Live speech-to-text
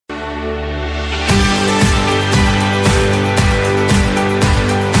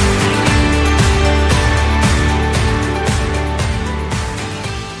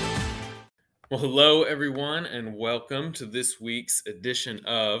Well, hello, everyone, and welcome to this week's edition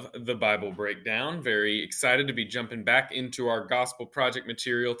of the Bible Breakdown. Very excited to be jumping back into our Gospel Project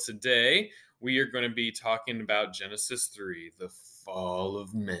material today. We are going to be talking about Genesis 3, the fall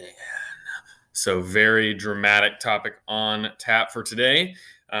of man. So, very dramatic topic on tap for today.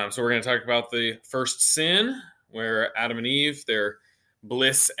 So, we're going to talk about the first sin, where Adam and Eve, their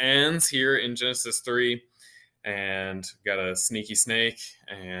bliss ends here in Genesis 3. And got a sneaky snake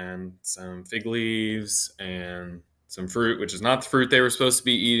and some fig leaves and some fruit, which is not the fruit they were supposed to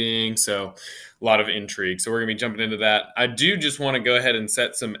be eating. So a lot of intrigue. So we're going to be jumping into that. I do just want to go ahead and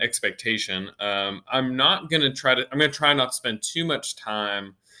set some expectation. I'm going to try not to spend too much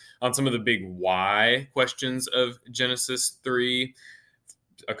time on some of the big why questions of Genesis 3.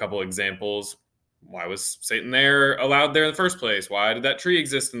 A couple examples. Why was Satan allowed there in the first place? Why did that tree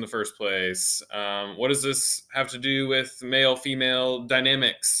exist in the first place? What does this have to do with male-female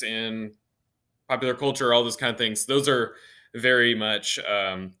dynamics in popular culture, all those kind of things? Those are very much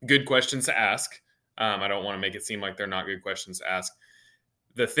good questions to ask. I don't want to make it seem like they're not good questions to ask.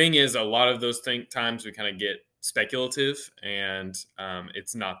 The thing is, a lot of those times we kind of get speculative, and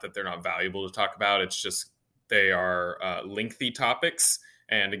it's not that they're not valuable to talk about. It's just they are lengthy topics.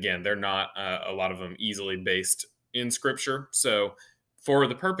 And again, they're not a lot of them easily based in Scripture. So for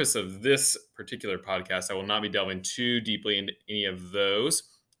the purpose of this particular podcast, I will not be delving too deeply into any of those,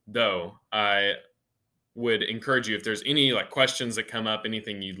 though I would encourage you, if there's any questions that come up,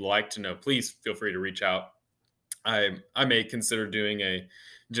 anything you'd like to know, please feel free to reach out. I may consider doing a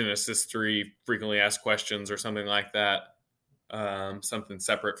Genesis 3 frequently asked questions or something like that, something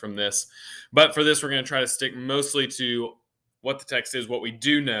separate from this. But for this, we're going to try to stick mostly to what the text is, what we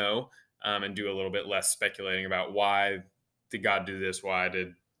do know, and do a little bit less speculating about why did God do this, why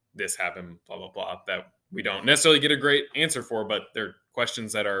did this happen, blah, blah, blah, that we don't necessarily get a great answer for, but they're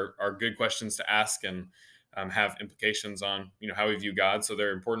questions that are good questions to ask and have implications on how we view God, so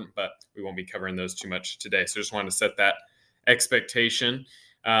they're important, but we won't be covering those too much today. So just wanted to set that expectation.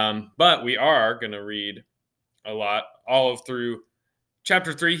 But we are going to read a lot, all through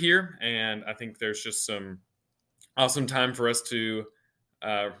chapter 3 here, and I think there's just some awesome time for us to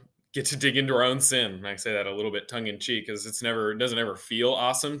get to dig into our own sin. And I say that a little bit tongue-in-cheek because it doesn't ever feel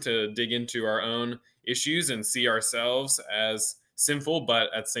awesome to dig into our own issues and see ourselves as sinful,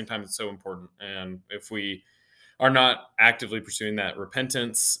 but at the same time, it's so important. And if we are not actively pursuing that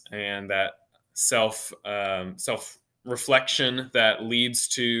repentance and that self-reflection that leads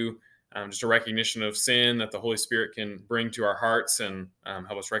to just a recognition of sin that the Holy Spirit can bring to our hearts and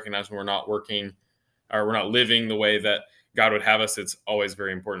help us recognize when we're not working or we're not living the way that God would have us, it's always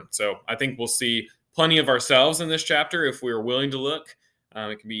very important. So I think we'll see plenty of ourselves in this chapter if we are willing to look.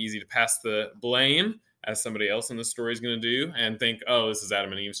 It can be easy to pass the blame, as somebody else in the story is going to do, and think, oh, this is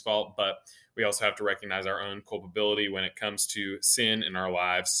Adam and Eve's fault. But we also have to recognize our own culpability when it comes to sin in our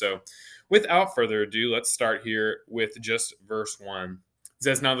lives. So without further ado, let's start here with just verse 1. It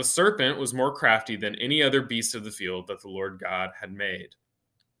says, "Now the serpent was more crafty than any other beast of the field that the Lord God had made.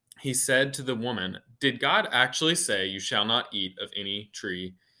 He said to the woman, 'Did God actually say you shall not eat of any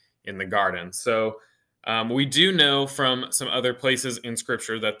tree in the garden?'" So we do know from some other places in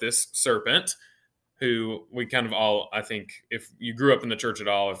Scripture that this serpent, who we kind of all, I think, if you grew up in the church at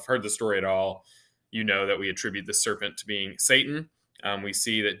all, have heard the story at all, you know that we attribute the serpent to being Satan. We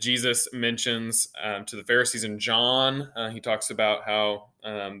see that Jesus mentions to the Pharisees in John, he talks about how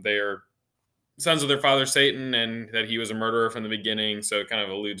they are sons of their father Satan, and that he was a murderer from the beginning. So it kind of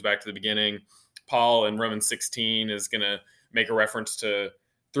alludes back to the beginning. Paul in Romans 16 is going to make a reference to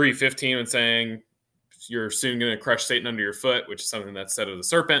 3:15 and saying, "You're soon going to crush Satan under your foot," which is something that's said of the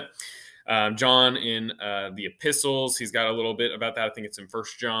serpent. John in the epistles, he's got a little bit about that. I think it's in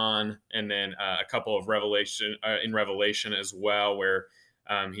 1 John, and then a couple of Revelation as well, where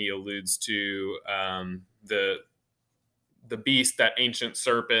he alludes to the beast, that ancient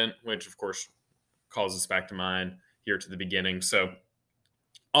serpent, which of course calls us back to mind here to the beginning. So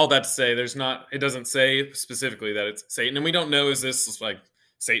all that to say, it doesn't say specifically that it's Satan. And we don't know, is this like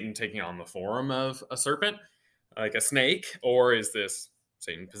Satan taking on the form of a serpent, like a snake, or is this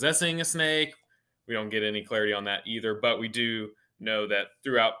Satan possessing a snake? We don't get any clarity on that either, but we do know that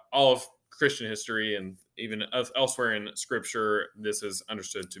throughout all of Christian history and even elsewhere in Scripture, this is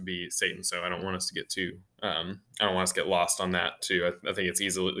understood to be Satan. So I don't want us to get lost on that too. I think it's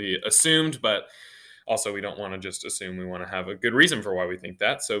easily assumed, but also we don't want to just assume. We want to have a good reason for why we think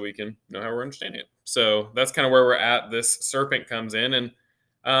that, so we can know how we're understanding it. So that's kind of where we're at. This serpent comes in, and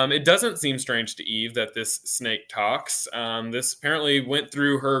it doesn't seem strange to Eve that this snake talks. This apparently went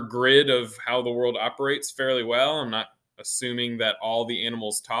through her grid of how the world operates fairly well. I'm not assuming that all the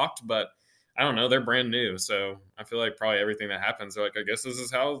animals talked, but I don't know, they're brand new. So I feel like probably everything that happens, they're like, I guess this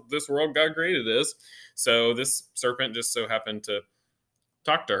is how this world God created is. So this serpent just so happened to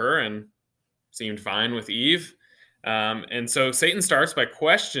talk to her and seemed fine with Eve. And so Satan starts by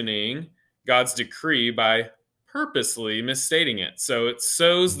questioning God's decree by purposely misstating it. So it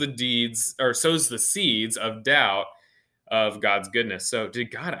sows the seeds of doubt of God's goodness. So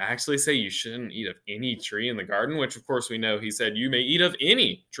did God actually say you shouldn't eat of any tree in the garden? Which of course we know he said you may eat of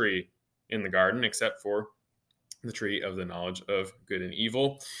any tree in the garden except for the tree of the knowledge of good and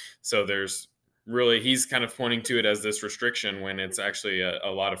evil. So there's really, he's kind of pointing to it as this restriction when it's actually a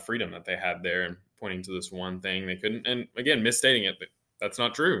lot of freedom that they had there, and pointing to this one thing they couldn't, and again misstating it, but that's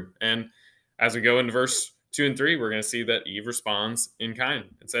not true. And as we go into verse 2 and 3, we're going to see that Eve responds in kind.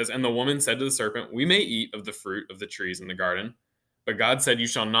 It says, and the woman said to the serpent, we may eat of the fruit of the trees in the garden, but God said, you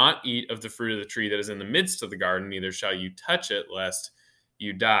shall not eat of the fruit of the tree that is in the midst of the garden, neither shall you touch it, lest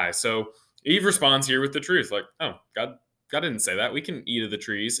you die. So Eve responds here with the truth, like, oh, God didn't say that. We can eat of the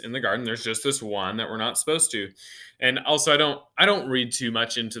trees in the garden. There's just this one that we're not supposed to. And also, I don't read too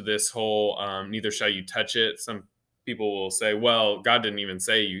much into this whole neither shall you touch it. Some people will say, well, God didn't even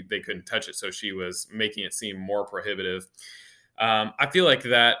say they couldn't touch it, so she was making it seem more prohibitive. I feel like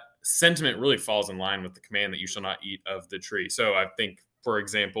that sentiment really falls in line with the command that you shall not eat of the tree. So I think, for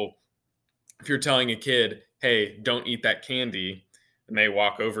example, if you're telling a kid, hey, don't eat that candy, and they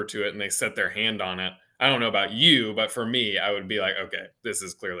walk over to it and they set their hand on it, I don't know about you, but for me, I would be like, okay, this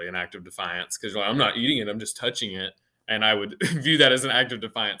is clearly an act of defiance, because I'm not eating it, I'm just touching it. And I would view that as an act of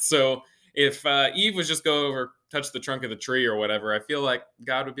defiance. So if Eve was just go over, touch the trunk of the tree or whatever, I feel like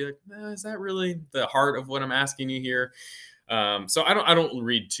God would be like, is that really the heart of what I'm asking you here? So I don't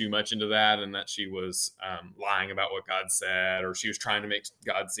read too much into that, and that she was lying about what God said, or she was trying to make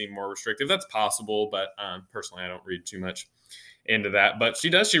God seem more restrictive. That's possible, but personally, I don't read too much into that. But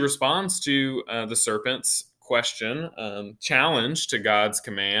she responds to the serpent's question, challenge to God's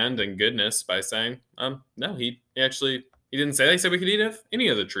command and goodness by saying, no, he didn't say that. He said we could eat of any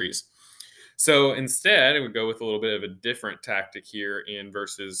of the trees. So instead, it would go with a little bit of a different tactic here in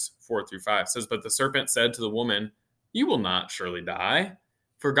verses 4 through 5. It says, but the serpent said to the woman, you will not surely die,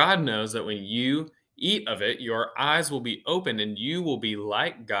 for God knows that when you eat of it, your eyes will be opened and you will be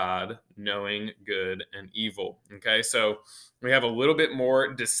like God, knowing good and evil. Okay, so we have a little bit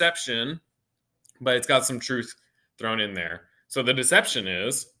more deception, but it's got some truth thrown in there. So the deception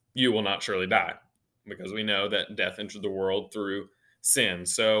is you will not surely die, because we know that death entered the world through sin.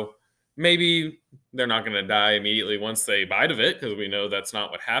 So maybe they're not going to die immediately once they bite of it, because we know that's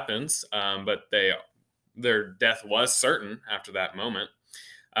not what happens. But their death was certain after that moment.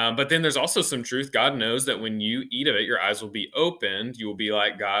 But then there's also some truth. God knows that when you eat of it, your eyes will be opened. You will be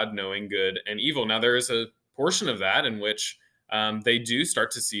like God, knowing good and evil. Now, there is a portion of that in which they do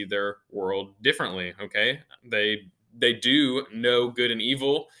start to see their world differently. Okay, they do know good and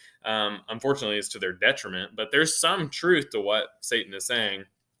evil. Unfortunately, it's to their detriment. But there's some truth to what Satan is saying.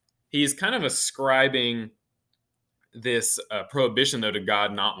 He's kind of ascribing this prohibition, though, to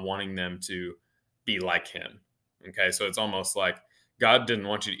God not wanting them to be like him. Okay, so it's almost like God didn't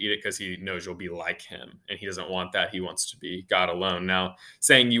want you to eat it because he knows you'll be like him, and he doesn't want that. He wants to be God alone. Now,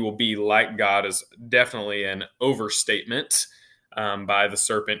 saying you will be like God is definitely an overstatement by the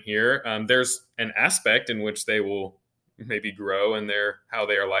serpent here. There's an aspect in which they will maybe grow in how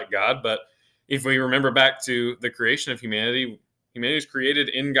they are like God, but if we remember back to the creation of humanity is created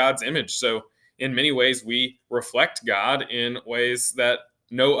in God's image. So in many ways, we reflect God in ways that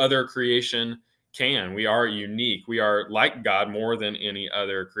no other creation can. We are unique. We are like God more than any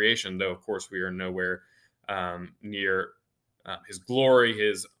other creation, though, of course, we are nowhere near his glory,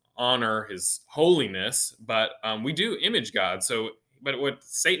 his honor, his holiness, but we do image God. But what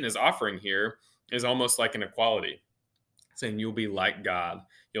Satan is offering here is almost like an equality, saying you'll be like God.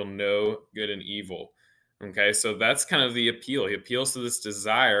 You'll know good and evil. Okay, so that's kind of the appeal. He appeals to this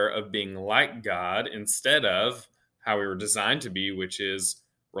desire of being like God instead of how we were designed to be, which is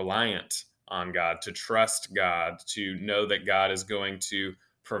reliant on God, to trust God, to know that God is going to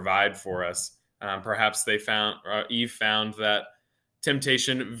provide for us. Perhaps Eve found that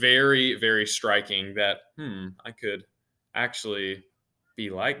temptation very, very striking, that, I could actually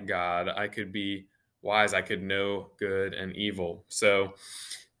be like God. I could be wise. I could know good and evil. So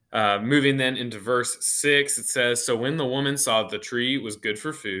moving then into verse 6, it says, so when the woman saw that the tree was good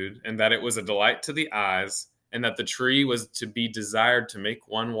for food, and that it was a delight to the eyes, and that the tree was to be desired to make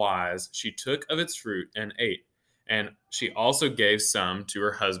one wise, she took of its fruit and ate. And she also gave some to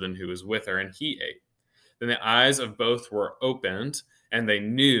her husband who was with her, and he ate. Then the eyes of both were opened, and they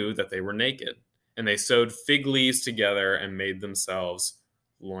knew that they were naked. And they sewed fig leaves together and made themselves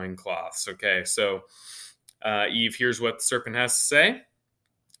loincloths. Okay, so Eve hears what the serpent has to say,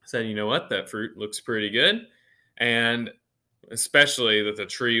 said, you know what, that fruit looks pretty good. And especially that the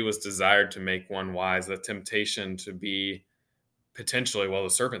tree was desired to make one wise, the temptation to be potentially, well, the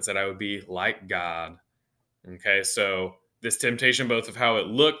serpent said I would be like God. Okay, so this temptation, both of how it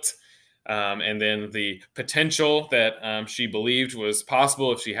looked and then the potential that she believed was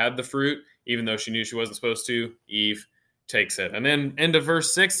possible if she had the fruit, even though she knew she wasn't supposed to, Eve takes it. And then end of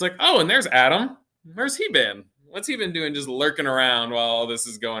verse 6, like, oh, and there's Adam. Where's he been? What's he been doing just lurking around while all this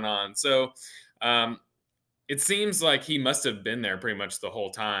is going on? So um, it seems like he must have been there pretty much the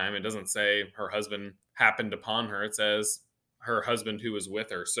whole time. It doesn't say her husband happened upon her. It says her husband who was with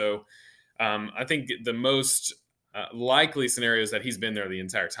her. So I think the most likely scenario is that he's been there the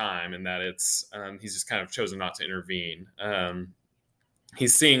entire time and that it's he's just kind of chosen not to intervene.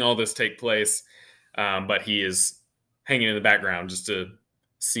 He's seeing all this take place, but he is hanging in the background just to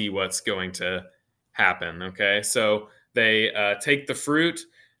see what's going to happen. Okay, so they take the fruit.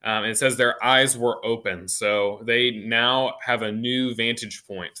 And it says their eyes were open. So they now have a new vantage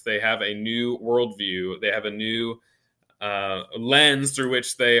point. They have a new worldview. They have a new lens through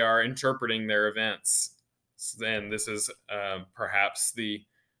which they are interpreting their events. And this is perhaps the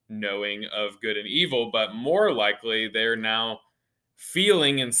knowing of good and evil, but more likely they're now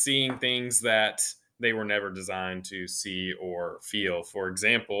feeling and seeing things that they were never designed to see or feel. For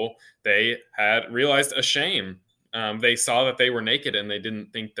example, they had realized a shame. They saw that they were naked and they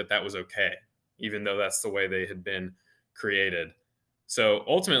didn't think that that was okay, even though that's the way they had been created. So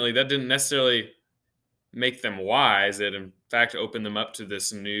ultimately, that didn't necessarily make them wise. It, in fact, opened them up to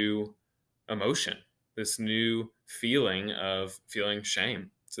this new emotion, this new feeling of feeling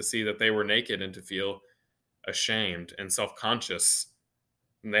shame, to see that they were naked and to feel ashamed and self-conscious.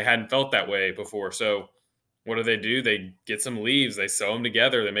 And they hadn't felt that way before. So what do? They get some leaves, they sew them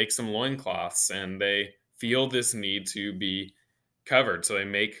together, they make some loincloths, and they feel this need to be covered. So they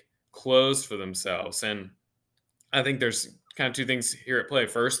make clothes for themselves. And I think there's kind of two things here at play.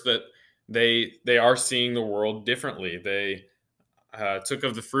 First, that they are seeing the world differently. They took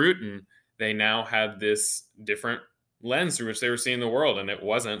of the fruit and they now had this different lens through which they were seeing the world. And it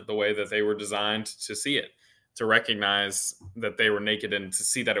wasn't the way that they were designed to see it. To recognize that they were naked and to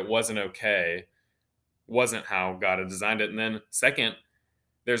see that it wasn't okay wasn't how God had designed it. And then second,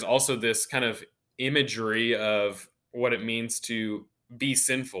 there's also this kind of imagery of what it means to be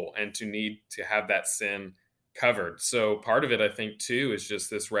sinful and to need to have that sin covered. So part of it, I think, too, is just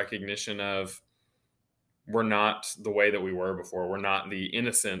this recognition of we're not the way that we were before. We're not the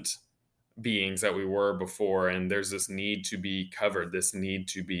innocent beings that we were before. And there's this need to be covered, this need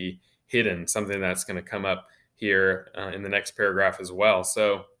to be hidden, something that's going to come up here in the next paragraph as well.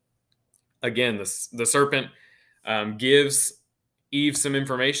 So again, the serpent gives Eve some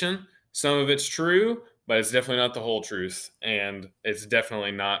information. Some of it's true, but it's definitely not the whole truth. And it's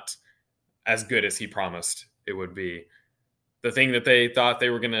definitely not as good as he promised it would be. The thing that they thought they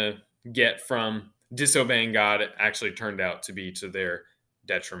were going to get from disobeying God actually turned out to be to their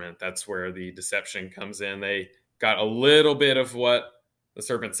detriment. That's where the deception comes in. They got a little bit of what the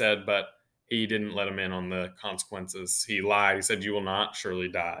serpent said, but he didn't let them in on the consequences. He lied. He said, "You will not surely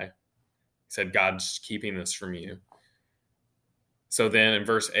die." He said, "God's keeping this from you." So then in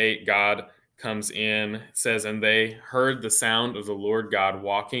verse 8, God comes in, it says, "And they heard the sound of the Lord God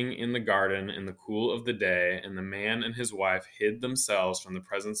walking in the garden in the cool of the day, and the man and his wife hid themselves from the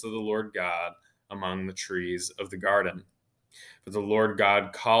presence of the Lord God among the trees of the garden. But the Lord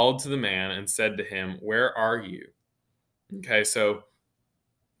God called to the man and said to him, 'Where are you?'" Okay, so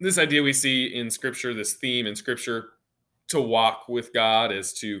this idea we see in Scripture, this theme in Scripture, to walk with God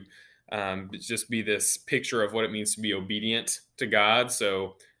is to just be this picture of what it means to be obedient to God.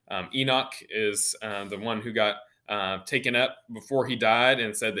 So Enoch is the one who got taken up before he died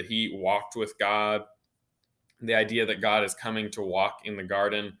and said that he walked with God. The idea that God is coming to walk in the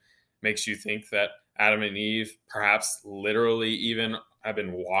garden makes you think that Adam and Eve perhaps literally even have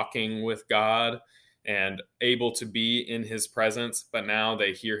been walking with God and able to be in his presence, but now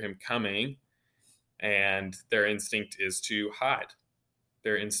they hear him coming and their instinct is to hide.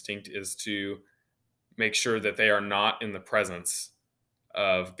 Their instinct is to make sure that they are not in the presence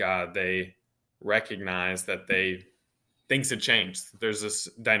of God. They recognize that things had changed. There's this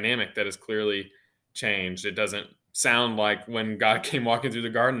dynamic that is clearly changed. It doesn't sound like when God came walking through the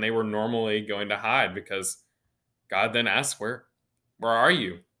garden, they were normally going to hide, because God then asks, where are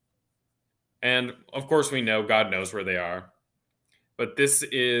you? And of course, we know God knows where they are. But this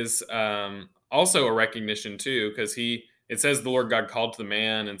is also a recognition too, because it says the Lord God called to the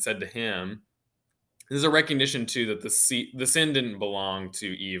man and said to him. There's a recognition too that the sin didn't belong to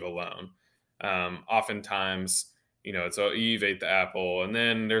Eve alone. Oftentimes, it's Eve ate the apple, and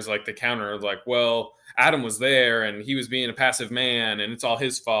then there's like the counter of like, well, Adam was there and he was being a passive man, and it's all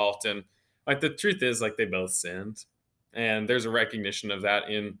his fault. And like the truth is, like they both sinned, and there's a recognition of that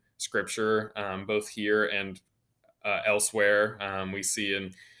in Scripture, both here and elsewhere. We see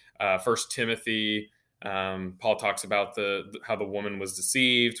in First Timothy, Paul talks about how the woman was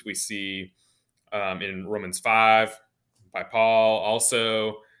deceived. We see in Romans 5 by Paul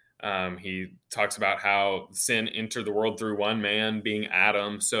also. He talks about how sin entered the world through one man, being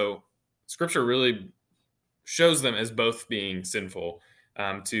Adam. So Scripture really shows them as both being sinful.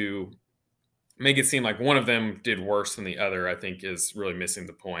 To make it seem like one of them did worse than the other, I think, is really missing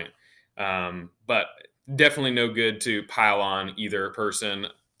the point. But definitely no good to pile on either person.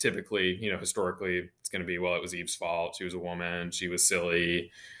 Typically, historically, it's going to be, well, it was Eve's fault. She was a woman. She was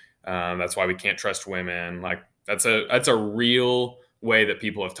silly. That's why we can't trust women. Like that's a real way that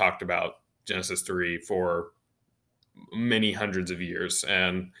people have talked about Genesis 3 for many hundreds of years.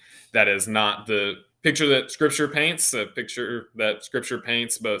 And that is not the picture that Scripture paints. The picture that Scripture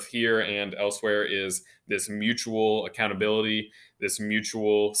paints both here and elsewhere is this mutual accountability, this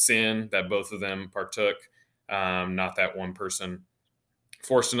mutual sin that both of them partook, not that one person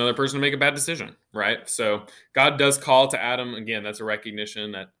forced another person to make a bad decision, right? So God does call to Adam. Again, that's a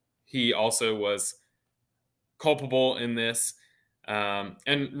recognition that he also was culpable in this.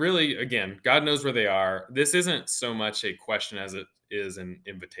 And really, again, God knows where they are. This isn't so much a question as it is an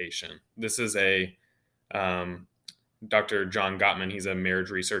invitation. This is Dr. John Gottman, he's a marriage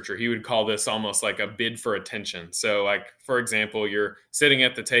researcher. He would call this almost like a bid for attention. So, like, for example, you're sitting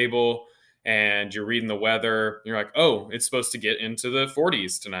at the table and you're reading the weather. You're like, oh, it's supposed to get into the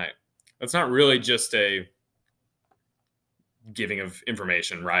 40s tonight. That's not really just a giving of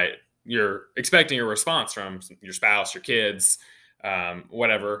information, right? You're expecting a response from your spouse, your kids,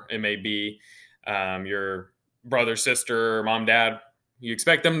 whatever it may be, your brother, sister, mom, dad. You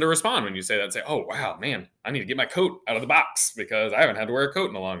expect them to respond when you say that. Say, oh, wow, man, I need to get my coat out of the box because I haven't had to wear a coat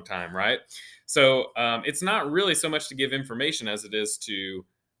in a long time, right? So it's not really so much to give information as it is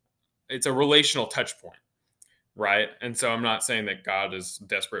it's a relational touch point, right? And so I'm not saying that God is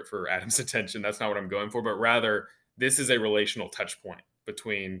desperate for Adam's attention. That's not what I'm going for, but rather this is a relational touch point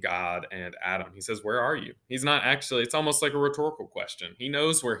between God and Adam. He says, where are you? He's not actually, it's almost like a rhetorical question. He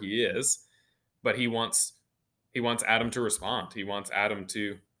knows where he is, but he wants Adam to respond. He wants Adam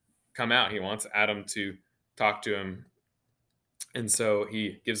to come out. He wants Adam to talk to him. And so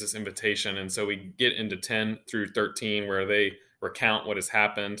he gives this invitation. And so we get into 10 through 13 where they recount what has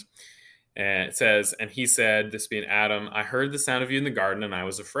happened. And it says, and he said, this being Adam, I heard the sound of you in the garden and I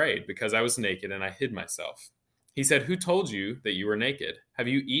was afraid because I was naked and I hid myself. He said, who told you that you were naked? Have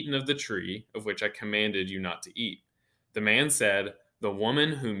you eaten of the tree of which I commanded you not to eat? The man said, the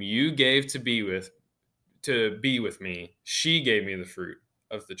woman whom you gave to be with me, she gave me the fruit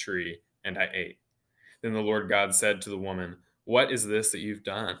of the tree and I ate. Then the Lord God said to the woman, what is this that you've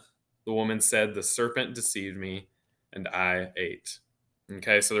done? The woman said, the serpent deceived me and I ate.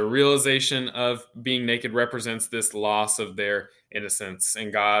 Okay, so the realization of being naked represents this loss of their innocence.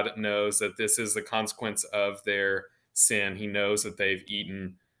 And God knows that this is the consequence of their sin. He knows that they've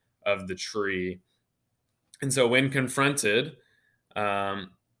eaten of the tree. And so when confronted, Adam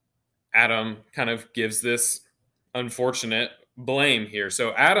kind of gives this unfortunate blame here.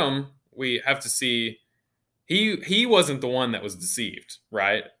 So Adam, we have to see, he wasn't the one that was deceived,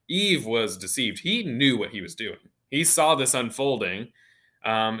 right? Eve was deceived. He knew what he was doing. He saw this unfolding.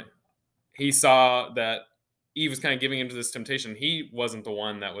 He saw that Eve was kind of giving into this temptation. He wasn't the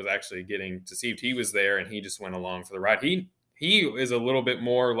one that was actually getting deceived. He was there and he just went along for the ride. He is a little bit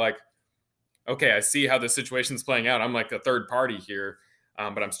more like, okay, I see how the situation's playing out. I'm like a third party here,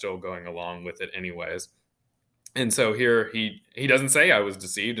 but I'm still going along with it anyways. And so here he doesn't say I was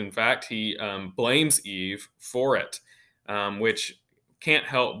deceived. In fact, he blames Eve for it, which can't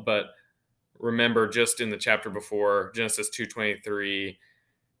help but remember just in the chapter before, Genesis 2:23,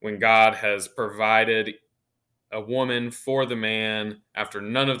 when God has provided a woman for the man after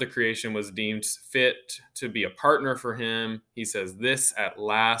none of the creation was deemed fit to be a partner for him. He says, this at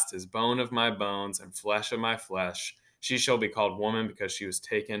last is bone of my bones and flesh of my flesh. She shall be called woman because she was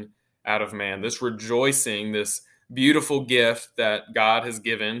taken out of man. This rejoicing, this beautiful gift that God has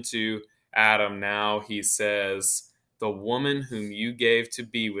given to Adam, now he says, the woman whom you gave to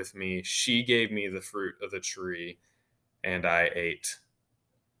be with me, she gave me the fruit of the tree and I ate.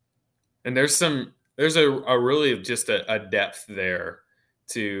 And there's a really just a depth there,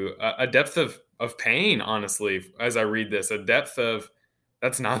 to a depth of pain, honestly, as I read this, a depth of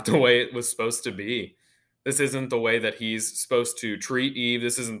that's not the way it was supposed to be. This isn't the way that he's supposed to treat Eve.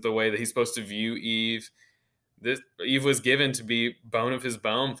 This isn't the way that he's supposed to view Eve. This Eve was given to be bone of his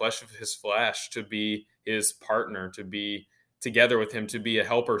bone, flesh of his flesh, to be his partner, to be together with him, to be a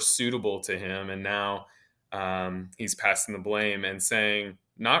helper suitable to him. And now he's passing the blame and saying,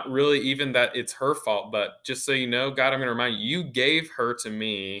 not really even that it's her fault, but just so you know, God, I'm going to remind you, you gave her to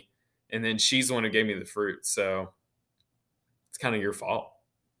me, and then she's the one who gave me the fruit. So it's kind of your fault.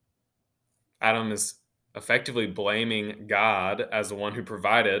 Adam is effectively blaming God as the one who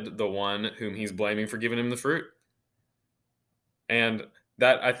provided the one whom he's blaming for giving him the fruit. And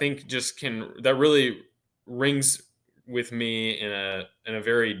that, I think, that really rings with me in a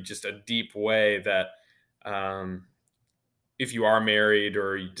very just a deep way, that if you are married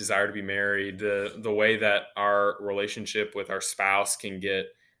or you desire to be married, the way that our relationship with our spouse can get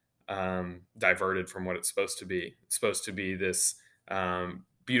diverted from what it's supposed to be. It's supposed to be this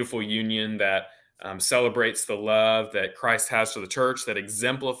beautiful union that celebrates the love that Christ has for the church, that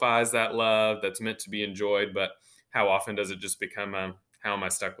exemplifies that love, that's meant to be enjoyed. But how often does it just become, how am I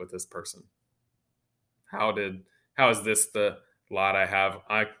stuck with this person? How is this the lot I have?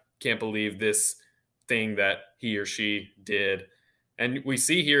 I can't believe this thing that he or she did. And we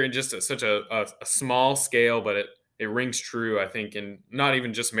see here in just such a small scale, but it rings true, I think, in not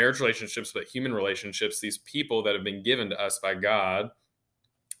even just marriage relationships, but human relationships. These people that have been given to us by God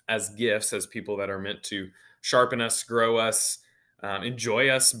as gifts, as people that are meant to sharpen us, grow us, enjoy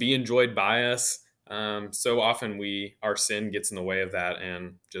us, be enjoyed by us. So often our sin gets in the way of that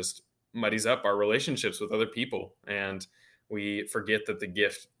and just muddies up our relationships with other people. And we forget the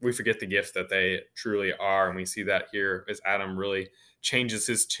gift that they truly are. And we see that here as Adam really changes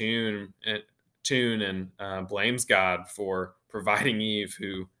his tune and blames God for providing Eve,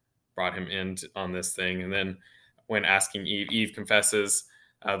 who brought him in on this thing. And then when asking Eve confesses,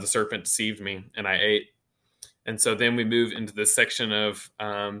 the serpent deceived me and I ate. And so then we move into this section of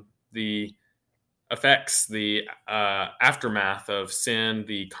the effects, the aftermath of sin,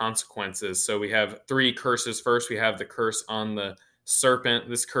 the consequences. So we have 3 curses. First, we have the curse on the serpent.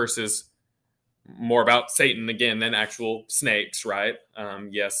 This curse is more about Satan again than actual snakes, right?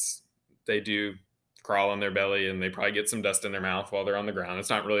 Yes, they do crawl on their belly and they probably get some dust in their mouth while they're on the ground. It's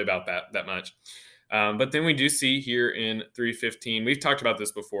not really about that much. But then we do see here in 3:15, we've talked about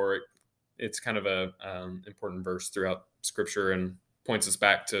this before. It's kind of a important verse throughout Scripture and points us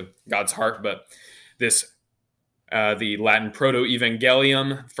back to God's heart. But the Latin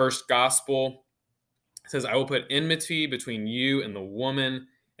Proto-Evangelium, first gospel, says, I will put enmity between you and the woman,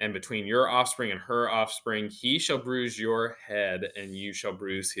 and between your offspring and her offspring. He shall bruise your head, and you shall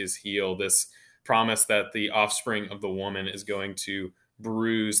bruise his heel. This promise that the offspring of the woman is going to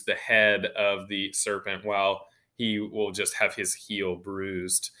bruise the head of the serpent, while he will just have his heel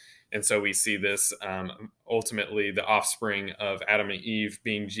bruised. And so we see this ultimately the offspring of Adam and Eve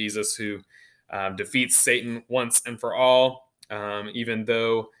being Jesus, who defeats Satan once and for all, even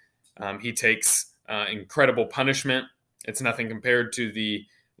though he takes incredible punishment. It's nothing compared to the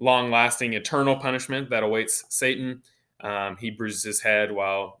long-lasting eternal punishment that awaits Satan. He bruises his head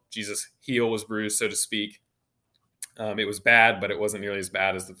while Jesus' heel was bruised, so to speak. It was bad, but it wasn't nearly as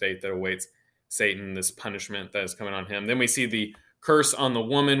bad as the fate that awaits Satan, this punishment that is coming on him. Then we see the curse on the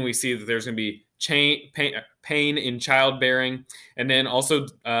woman. We see that there's going to be pain in childbearing. And then also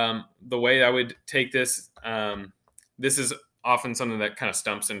the way I would take this, this is often something that kind of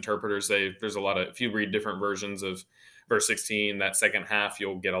stumps interpreters. There's a lot of, if you read different versions of verse 16, that second half,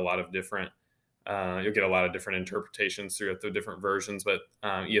 you'll get a lot of different interpretations throughout the different versions. But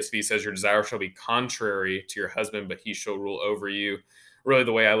ESV says, your desire shall be contrary to your husband, but he shall rule over you. Really,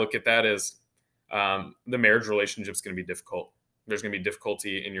 the way I look at that is the marriage relationship is going to be difficult. There's going to be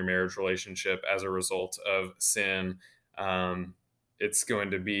difficulty in your marriage relationship as a result of sin. It's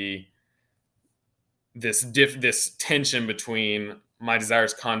going to be this tension between my desire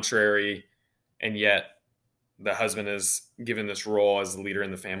is contrary, and yet the husband is given this role as the leader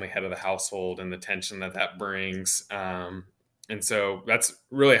in the family, head of the household, and the tension that brings. And so that's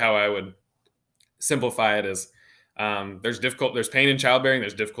really how I would simplify it is there's pain in childbearing,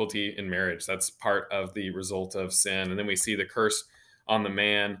 there's difficulty in marriage. That's part of the result of sin. And then we see the curse on the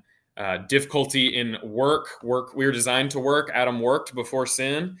man, difficulty in work. We were designed to work. Adam worked before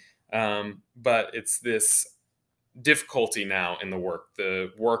sin, but it's this difficulty now in the work.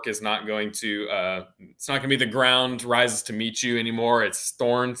 The work is not going to be the ground rises to meet you anymore. It's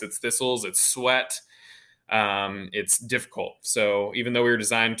thorns, it's thistles, it's sweat. It's difficult. So even though we were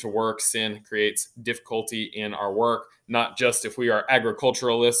designed to work, sin creates difficulty in our work, not just if we are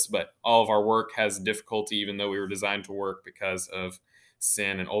agriculturalists, but all of our work has difficulty, even though we were designed to work because of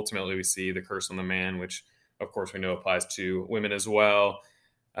sin. And ultimately we see the curse on the man, which of course, we know applies to women as well,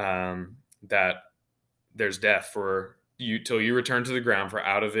 that there's death for you till you return to the ground, for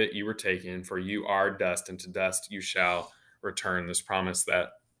out of it you were taken, for you are dust, and to dust you shall return. This promise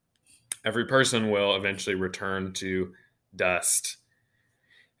that every person will eventually return to dust,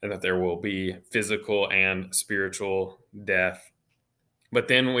 and that there will be physical and spiritual death. But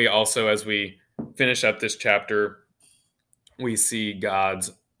then we also, as we finish up this chapter, we see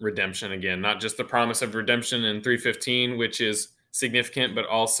God's redemption again, not just the promise of redemption in 3:15, which is significant, but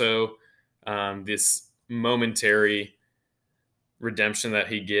also this momentary redemption that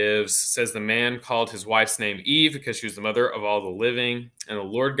he gives. Says the man called his wife's name Eve because she was the mother of all the living, and the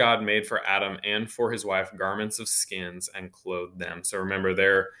Lord God made for Adam and for his wife garments of skins and clothed them. So remember,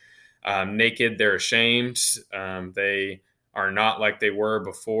 they're naked, they're ashamed, they are not like they were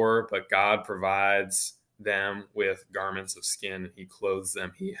before, but God provides them with garments of skin. He clothes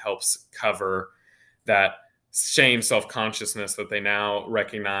them. He helps cover that shame, self-consciousness that they now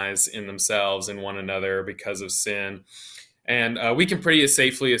recognize in themselves and one another because of sin. And we can pretty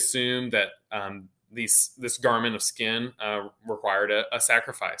safely assume that this garment of skin required a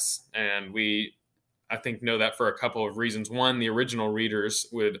sacrifice. And we, I think, know that for a couple of reasons. One, the original readers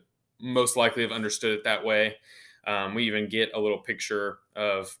would most likely have understood it that way. We even get a little picture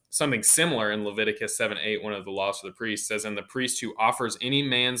of something similar in Leviticus 7:8. One of the laws for the priest says, "And the priest who offers any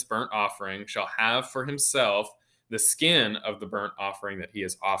man's burnt offering shall have for himself the skin of the burnt offering that he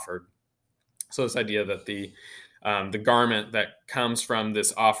has offered." So this idea that the garment that comes from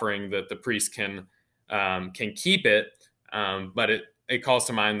this offering, that the priest can keep it, but it calls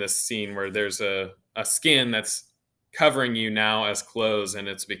to mind this scene where there's a skin that's covering you now as clothes, and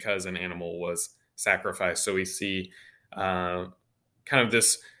it's because an animal was sacrificed. So we see kind of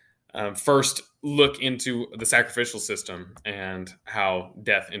this first look into the sacrificial system and how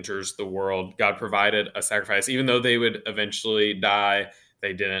death enters the world. God provided a sacrifice. Even though they would eventually die,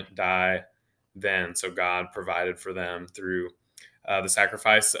 they didn't die then. So God provided for them through the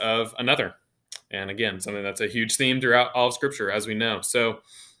sacrifice of another. And again, something that's a huge theme throughout all of Scripture, as we know. So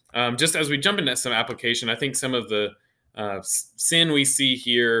just as we jump into some application, I think some of the sin we see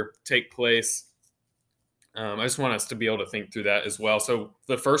here take place. I just want us to be able to think through that as well. So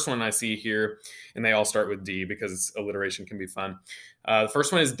the first one I see here, and they all start with D because alliteration can be fun. The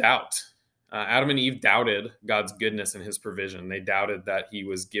first one is doubt. Adam and Eve doubted God's goodness and his provision. They doubted that he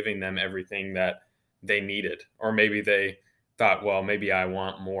was giving them everything that they needed. Or maybe they thought, well, maybe I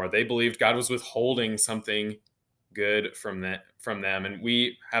want more. They believed God was withholding something good from them. And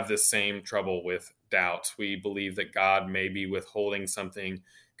we have this same trouble with doubt. We believe that God may be withholding something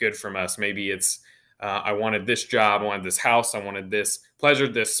good from us. Maybe it's, I wanted this job, I wanted this house, I wanted this pleasure,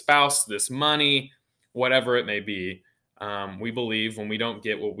 this spouse, this money, whatever it may be. We believe when we don't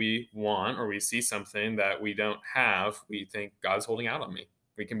get what we want, or we see something that we don't have, we think God's holding out on me.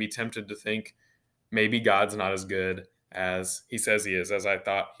 We can be tempted to think maybe God's not as good as he says he is, as I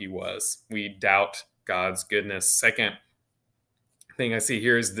thought he was. We doubt God's goodness. Second thing I see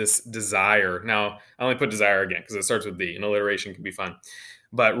here is this desire. Now, I only put desire again because it starts with D, and alliteration can be fun.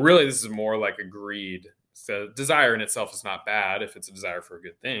 But really, this is more like a greed. So desire in itself is not bad if it's a desire for a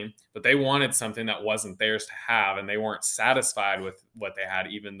good thing, but they wanted something that wasn't theirs to have, and they weren't satisfied with what they had,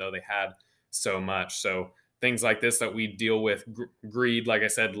 even though they had so much. So things like this that we deal with, greed, like I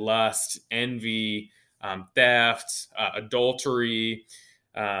said, lust, envy, theft, adultery,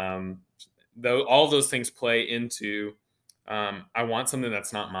 all those things play into, I want something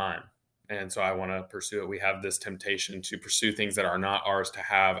that's not mine. And so I want to pursue it. We have this temptation to pursue things that are not ours to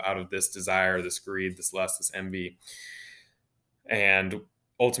have out of this desire, this greed, this lust, this envy. And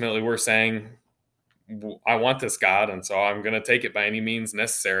ultimately we're saying, I want this, God, and so I'm going to take it by any means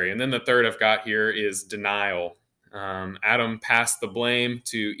necessary. And then the third I've got here is denial. Adam passed the blame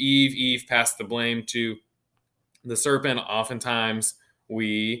to Eve. Eve passed the blame to the serpent. Oftentimes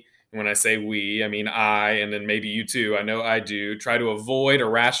when I say we, I mean I, and then maybe you too, I know I do, try to avoid or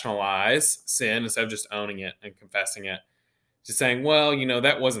rationalize sin instead of just owning it and confessing it. Just saying, well,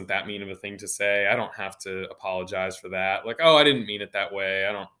 that wasn't that mean of a thing to say. I don't have to apologize for that. Like, oh, I didn't mean it that way.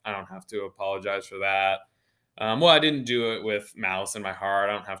 I don't have to apologize for that. Well, I didn't do it with malice in my heart.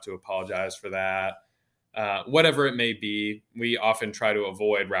 I don't have to apologize for that. Whatever it may be, we often try to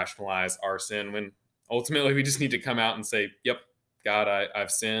avoid, rationalize our sin when ultimately we just need to come out and say, yep, God,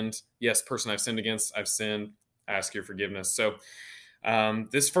 I've sinned. Yes, person I've sinned against, I've sinned. I ask your forgiveness. So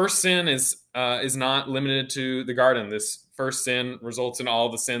this first sin is not limited to the garden. This first sin results in all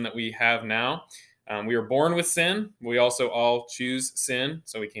the sin that we have now. We are born with sin. We also all choose sin,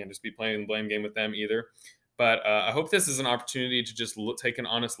 so we can't just be playing the blame game with them either. But I hope this is an opportunity to just take an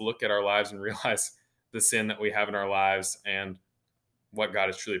honest look at our lives and realize the sin that we have in our lives and what God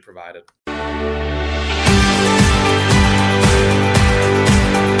has truly provided.